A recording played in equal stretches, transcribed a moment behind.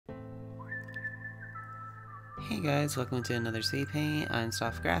Hey guys, welcome to another Speedpaint. I'm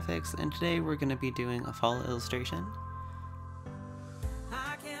Soft Graphics, and today we're going to be doing a fall illustration.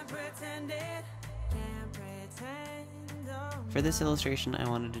 For this illustration, I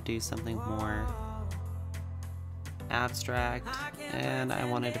wanted to do something more abstract, and I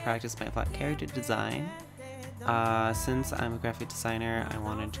wanted to practice my flat character design. Since I'm a graphic designer, I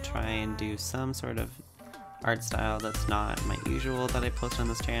wanted to try and do some sort of art style that's not my usual that I post on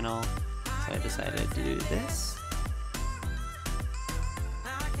this channel, so I decided to do this.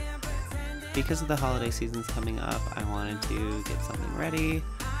 Because of the holiday seasons coming up, I wanted to get something ready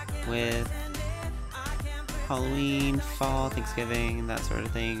with Halloween, fall, Thanksgiving, that sort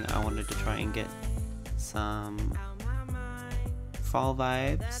of thing. I wanted to try and get some fall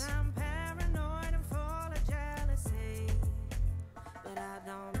vibes.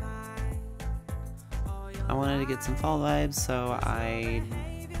 So I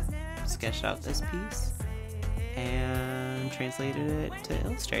sketched out this piece and translated it to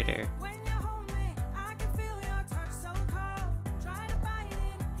Illustrator.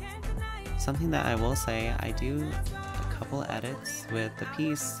 Something that I will say, I do a couple edits with the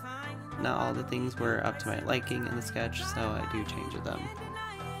piece. Not all the things were up to my liking in the sketch, so I do change them.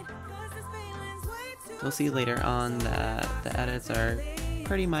 You'll see later on that the edits are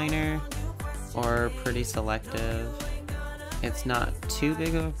pretty minor or pretty selective. It's not too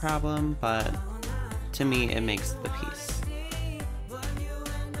big of a problem, but to me it makes the piece.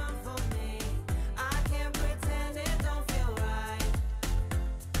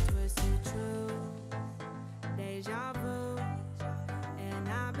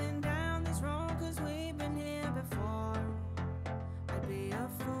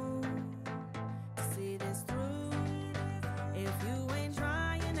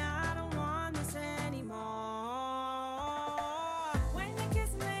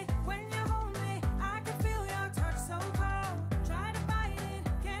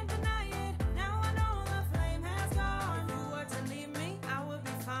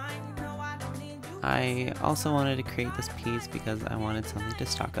 I also wanted to create this piece because I wanted something to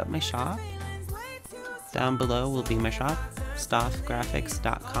stock up my shop. Down below will be my shop,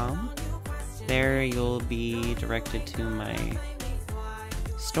 stoffgraphics.com. There you'll be directed to my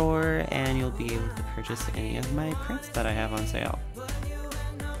store and you'll be able to purchase any of my prints that I have on sale.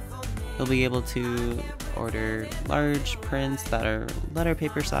 You'll be able to order large prints that are letter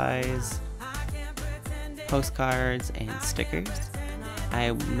paper size, postcards, and stickers.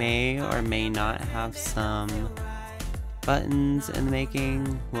 I may or may not have some buttons in the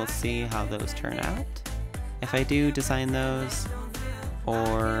making. We'll see how those turn out. If I do design those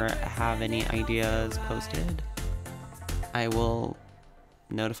or have any ideas posted, I will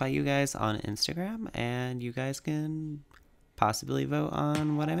notify you guys on Instagram and you guys can possibly vote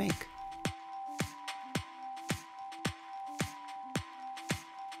on what I make.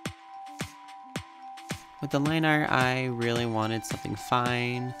 With the line art, I really wanted something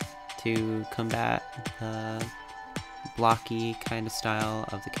fine to combat the blocky kind of style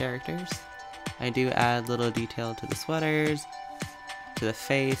of the characters. I do add little detail to the sweaters, to the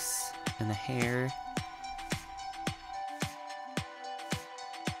face, and the hair.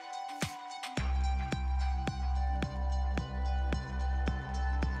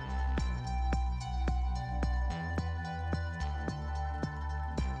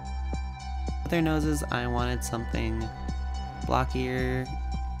 Their noses, I wanted something blockier.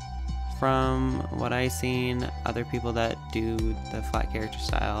 From what I've seen, other people that do the flat character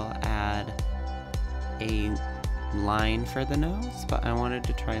style add a line for the nose, but I wanted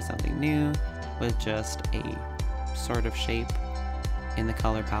to try something new with just a sort of shape in the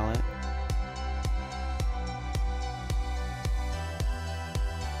color palette.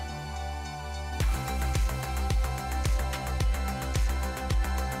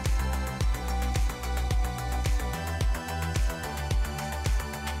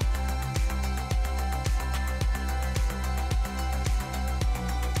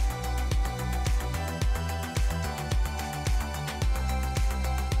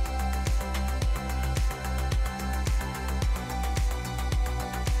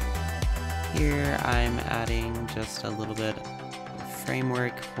 Here I'm adding just a little bit of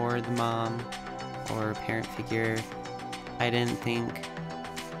framework for the mom or parent figure. I didn't think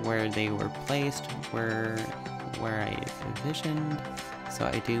where they were placed were where I envisioned, so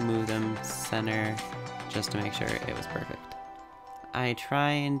I do move them center just to make sure it was perfect. I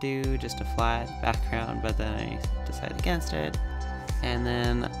try and do just a flat background, but then I decide against it, and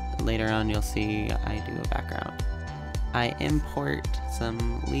then later on you'll see I do a background. I import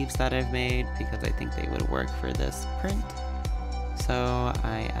some leaves that I've made because I think they would work for this print. So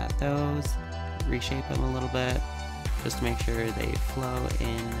I add those, reshape them a little bit just to make sure they flow in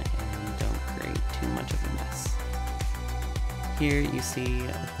and don't create too much of a mess. Here you see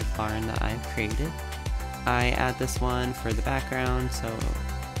the barn that I've created. I add this one for the background so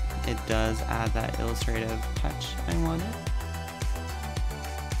it does add that illustrative touch I wanted.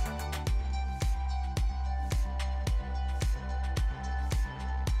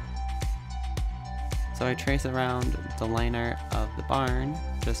 So I trace around the liner of the barn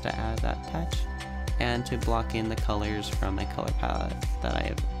just to add that touch and to block in the colors from a color palette that I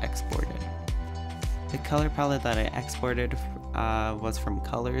have exported. The color palette that I exported was from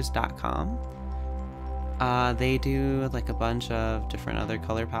colors.com. They do like a bunch of different other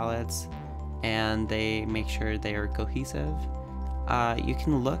color palettes and they make sure they are cohesive. You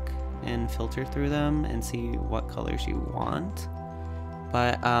can look and filter through them and see what colors you want.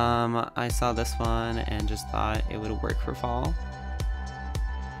 But I saw this one and just thought it would work for fall.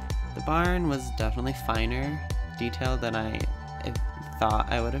 The barn was definitely finer detail than I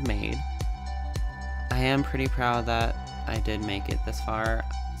thought I would have made. I am pretty proud that I did make it this far.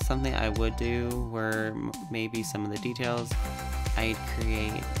 Something I would do were maybe some of the details I'd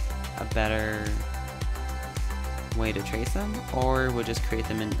create a better way to trace them, or would just create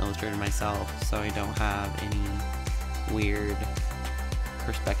them in Illustrator myself so I don't have any weird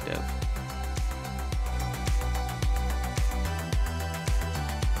perspective.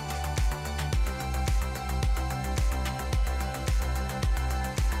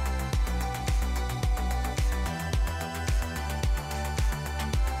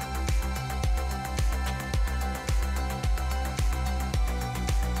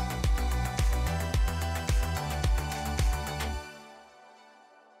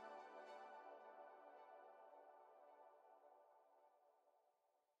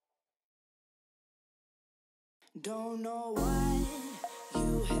 Don't know what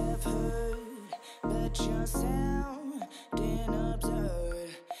you have heard, but your sound didn't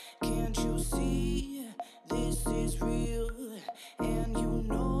observe. Can't you see this is real, and you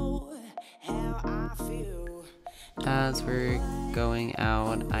know how I feel. As we're going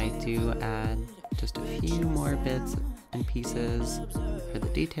out, I do add just a few more bits and pieces for the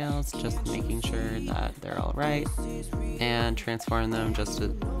details, just making sure that they're all right, and transform them just to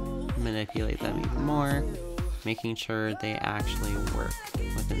manipulate them even more, making sure they actually work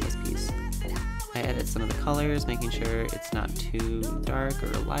within this piece. I edit some of the colors, making sure it's not too dark or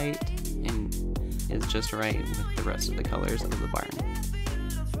light and is just right with the rest of the colors of the barn.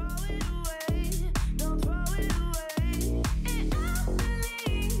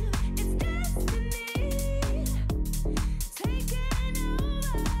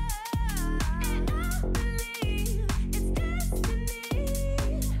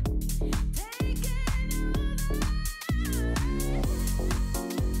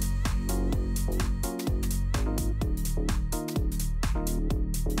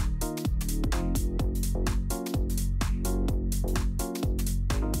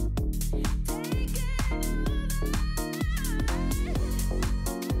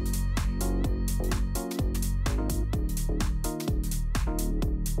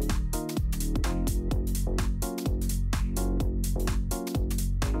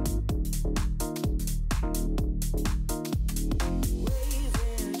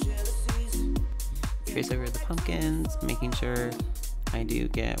 Trace over the pumpkins, making sure I do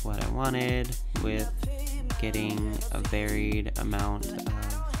get what I wanted with getting a varied amount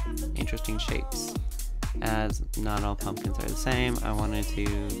of interesting shapes. As not all pumpkins are the same, I wanted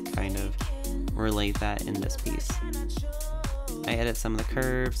to kind of relate that in this piece. I edit some of the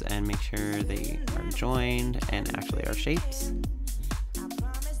curves and make sure they are joined and actually are shapes.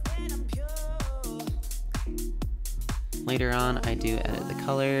 Later on, I do edit the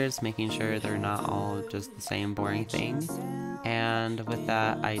colors, making sure they're not all just the same boring thing. And with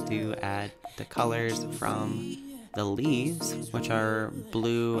that, I do add the colors from the leaves, which are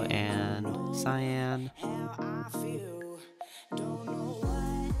blue and cyan.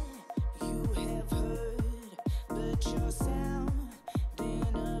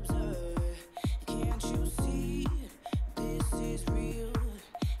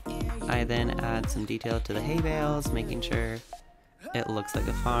 I then add some detail to the hay bales, making sure it looks like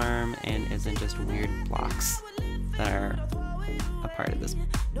a farm and isn't just weird blocks that are a part of this.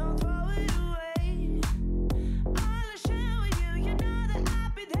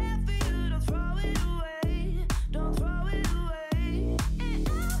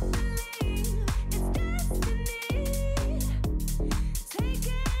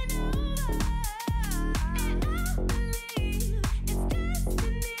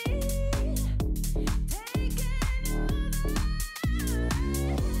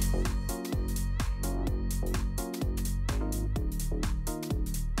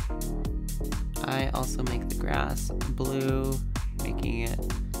 I also make the grass blue, making it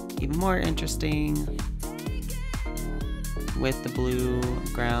even more interesting. With the blue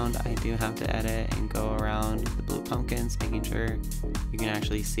ground, I do have to edit and go around the blue pumpkins, making sure you can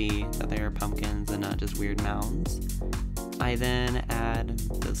actually see that they are pumpkins and not just weird mounds. I then add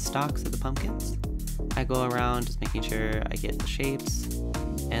the stalks of the pumpkins. I go around just making sure I get the shapes,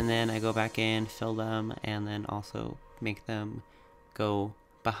 and then I go back in, fill them, and then also make them go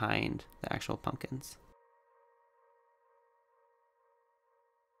behind the actual pumpkins.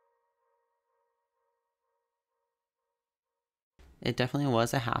 It definitely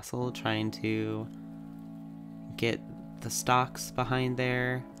was a hassle trying to get the stalks behind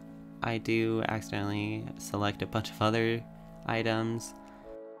there. I do accidentally select a bunch of other items.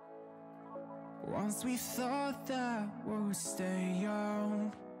 Once we thought that we'll stay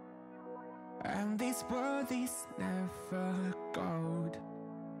young, and these worthies never gold.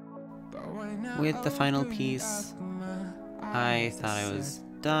 With the final piece, I thought I was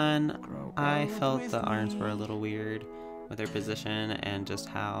done. I felt the arms were a little weird with their position and just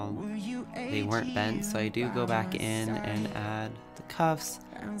how they weren't bent, so I do go back in and add the cuffs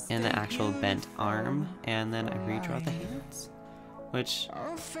and the actual bent arm, and then I redraw the hands, which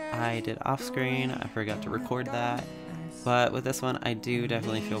I did off screen. I forgot to record that, but with this one I do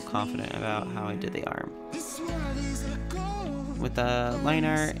definitely feel confident about how I did the arm. With the line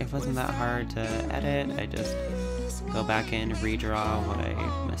art, it wasn't that hard to edit. I just go back in, redraw what I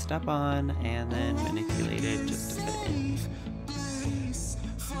messed up on, and then manipulate it just to fit in.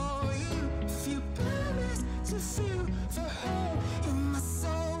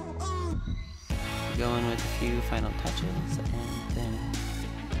 Go in with a few final touches, and then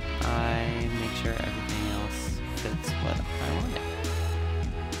I make sure everything else fits what I wanted.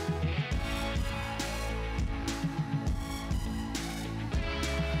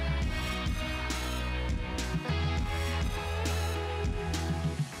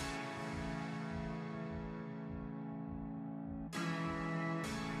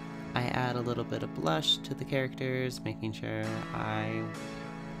 I add a little bit of blush to the characters, making sure I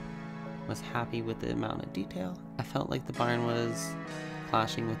was happy with the amount of detail. I felt like the barn was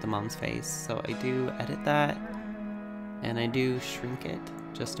clashing with the mom's face, so I do edit that, and I do shrink it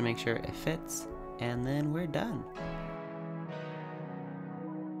just to make sure it fits, and then we're done.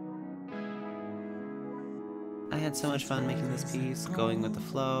 I had so much fun making this piece, going with the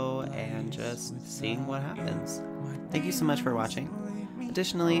flow, and just seeing what happens. Thank you so much for watching.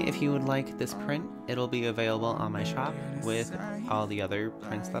 Additionally, if you would like this print, it'll be available on my shop with all the other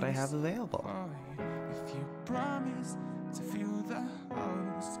prints that I have available.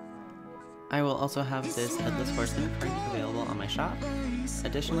 I will also have this Headless Horseman print available on my shop.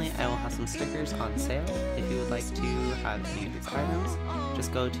 Additionally, I will have some stickers on sale. If you would like to have any of these items,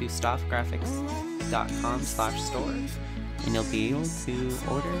 just go to stoffgraphics.com/store and you'll be able to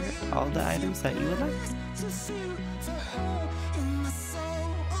order all the items that you would like.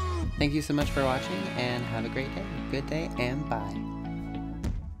 Thank you so much for watching, and have a great day. Good day, and bye.